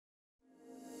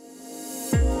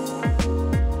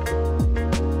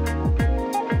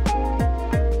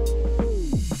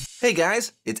Hey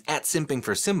guys, it's @Simping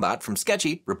for Symbot from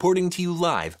Sketchy reporting to you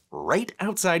live right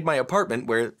outside my apartment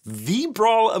where the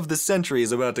brawl of the century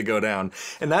is about to go down,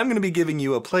 and I'm going to be giving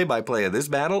you a play-by-play of this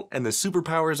battle and the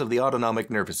superpowers of the autonomic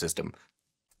nervous system.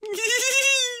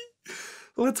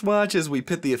 Let's watch as we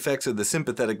pit the effects of the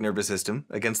sympathetic nervous system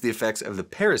against the effects of the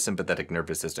parasympathetic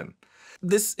nervous system.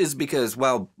 This is because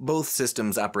while both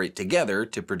systems operate together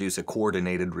to produce a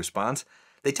coordinated response,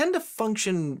 they tend to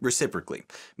function reciprocally,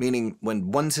 meaning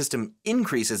when one system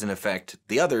increases an effect,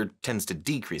 the other tends to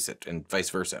decrease it, and vice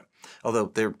versa, although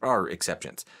there are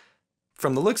exceptions.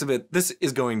 From the looks of it, this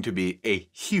is going to be a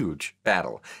huge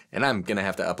battle, and I'm going to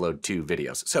have to upload 2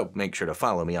 videos, so make sure to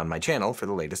follow me on my channel for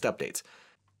the latest updates.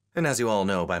 And as you all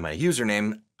know by my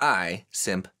username, I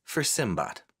simp for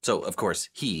Symbot, so of course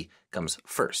he comes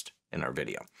first in our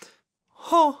video.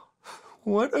 Huh.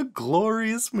 What a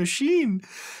glorious machine!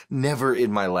 Never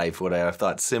in my life would I have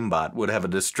thought Symbot would have a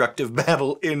destructive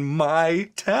battle in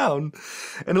my town.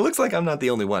 And it looks like I'm not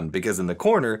the only one, because in the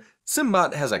corner,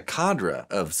 Symbot has a cadre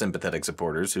of sympathetic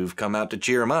supporters who've come out to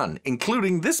cheer him on,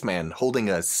 including this man holding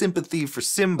a Sympathy for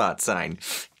Symbot sign.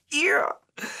 Yeah!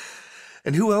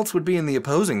 And who else would be in the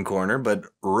opposing corner but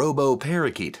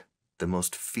Robo-Parakeet, the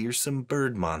most fearsome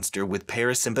bird monster with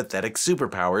parasympathetic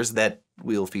superpowers that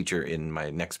we'll feature in my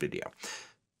next video.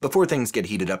 Before things get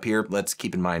heated up here, let's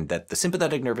keep in mind that the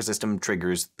sympathetic nervous system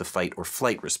triggers the fight or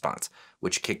flight response,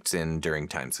 which kicks in during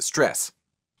times of stress.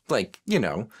 Like, you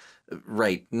know,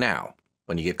 right now,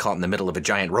 when you get caught in the middle of a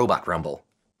giant robot rumble.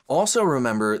 Also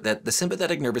remember that the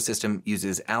sympathetic nervous system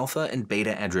uses alpha and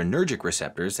beta adrenergic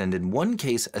receptors, and in one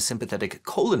case, a sympathetic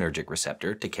cholinergic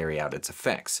receptor to carry out its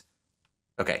effects.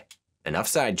 Okay, enough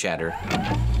side chatter.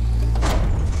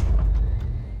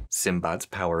 Symbot's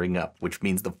powering up, which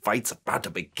means the fight's about to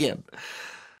begin.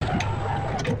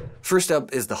 First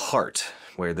up is the heart,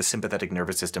 where the sympathetic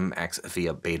nervous system acts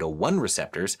via beta-1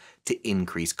 receptors to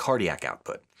increase cardiac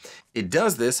output. It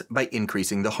does this by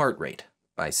increasing the heart rate,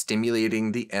 by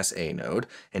stimulating the SA node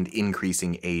and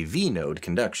increasing AV node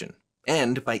conduction,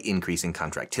 and by increasing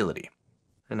contractility.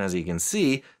 And as you can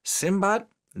see, Symbot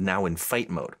now in fight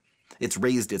mode. It's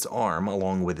raised its arm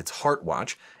along with its heart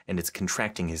watch, and it's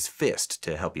contracting his fist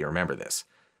to help you remember this.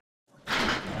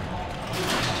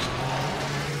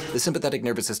 The sympathetic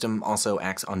nervous system also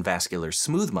acts on vascular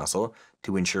smooth muscle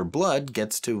to ensure blood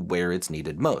gets to where it's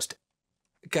needed most.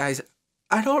 Guys,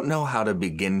 I don't know how to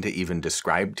begin to even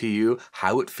describe to you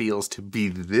how it feels to be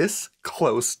this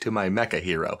close to my mecha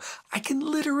hero. I can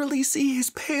literally see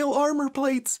his pale armor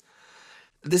plates.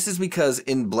 This is because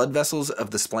in blood vessels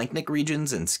of the splanchnic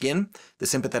regions and skin, the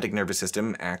sympathetic nervous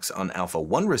system acts on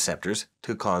alpha-1 receptors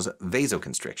to cause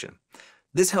vasoconstriction.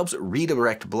 This helps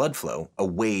redirect blood flow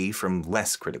away from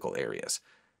less critical areas.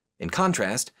 In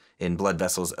contrast, in blood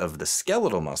vessels of the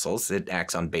skeletal muscles, it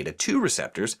acts on beta-2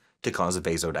 receptors to cause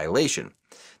vasodilation.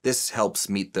 This helps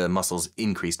meet the muscle's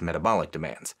increased metabolic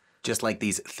demands. Just like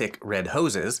these thick red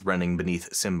hoses running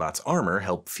beneath Symbot's armor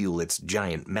help fuel its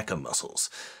giant mecha muscles.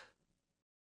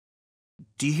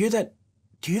 Do you hear that?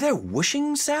 Do you hear that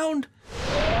whooshing sound?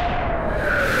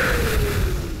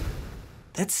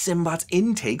 That's Symbot's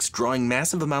intakes drawing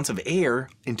massive amounts of air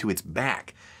into its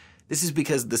back. This is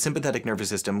because the sympathetic nervous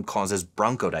system causes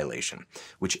bronchodilation,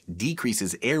 which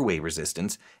decreases airway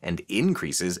resistance and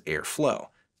increases airflow.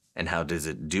 And how does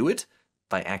it do it?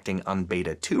 By acting on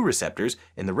beta-2 receptors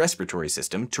in the respiratory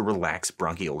system to relax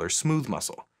bronchiolar smooth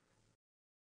muscle.